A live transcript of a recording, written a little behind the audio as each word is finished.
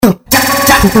Jean,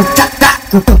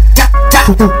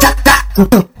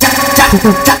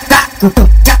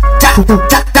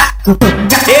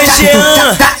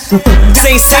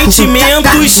 sem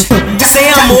sentimentos, sem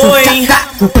amor, hein?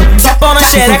 Só pau na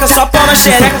xereca, só pau na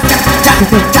xereca.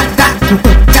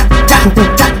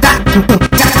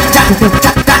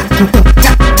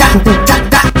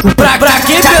 Pra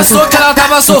quem pensou que ela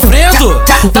tava sofrendo,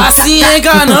 tá se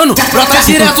enganando. Brota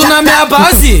direto na minha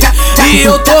base e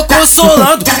eu tô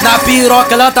consolando. Na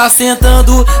piroca ela tá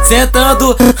sentando,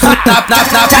 sentando.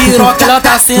 Na piroca ela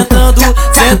tá sentando,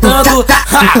 sentando.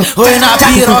 Oi, na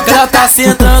piroca ela tá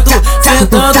sentando,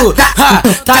 sentando.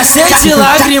 Tá cheio de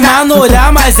lágrima no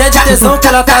olhar, mas é de tesão que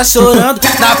ela tá chorando.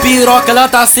 Na piroca ela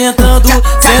tá sentando,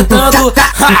 sentando.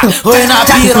 Oi, na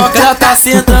piroca ela tá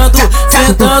sentando,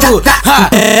 sentando.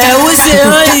 É o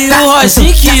Jean e o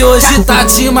Rogin que hoje tá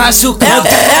te machucando.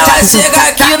 Ela chega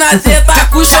aqui na teta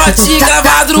com shot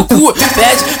gravado no cu.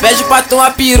 Pede pra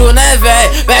tomar peru, né,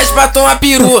 véi? Pede pra tomar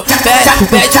peru.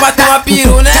 Pede pra tomar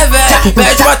peru, né, véi?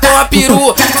 Pede pra tomar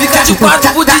peru. Fica de quatro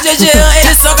pro DJ Jean,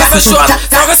 ele soca essa chota,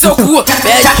 soca seu cu.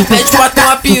 Pede pra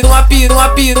tomar peru, uma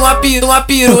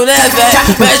peru, né,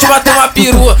 véi? Pede pra tomar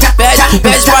peru.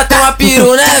 Pede pra tomar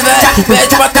peru, né, véi?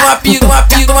 Pede pra tomar peru, uma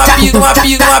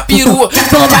peru.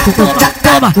 Toma.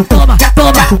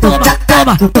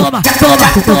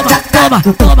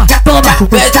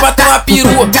 Pede pra tomar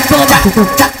peru.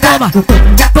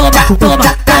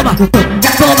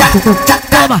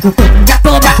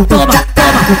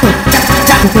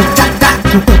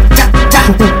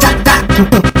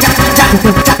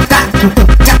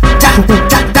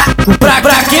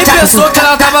 Pra quem pensou que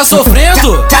ela tava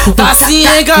sofrendo, tá se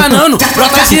enganando.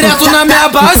 Brota direto na minha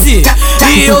base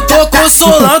e eu tô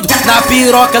consolando. Na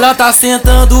piroca ela tá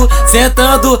sentando,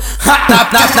 sentando.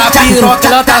 Na piroca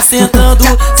ela tá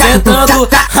sentando, sentando.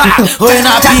 Oi,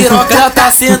 na piroca ela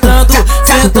tá sentando,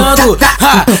 sentando.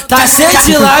 Tá cheio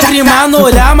de lágrima no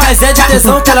olhar, mas é de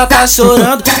tesão que ela tá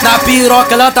chorando. Na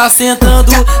piroca ela tá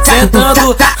sentando,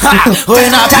 sentando. Oi,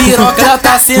 na piroca ela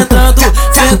tá sentando,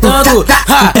 sentando.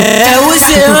 É o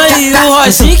Jean e o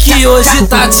Rogin que hoje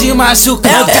tá te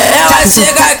machucando. Ela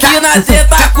chega aqui na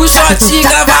teta com shot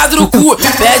gravado no cu.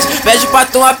 Pede pra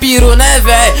tomar peru, né,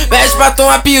 véi? Pede pra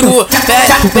tomar peru.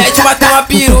 Pede pra tomar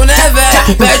peru, né,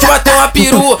 véi? Pede pra tomar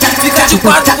peru. Fica de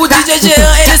quatro pro DJ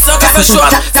Jean, ele soca essa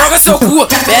chota, soca seu cu.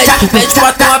 Pede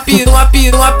pra tomar peru, uma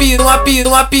peru,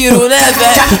 né,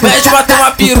 véi? Pede pra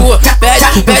tomar peru.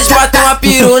 Pede pra tomar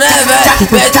peru, né, véi?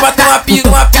 Pede pra tomar peru,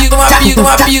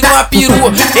 uma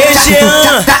peru.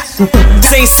 Jean,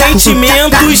 sem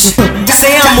sentimentos,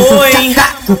 sem amor, hein?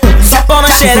 Só pau na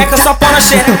xereca, só pau na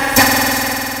xereca.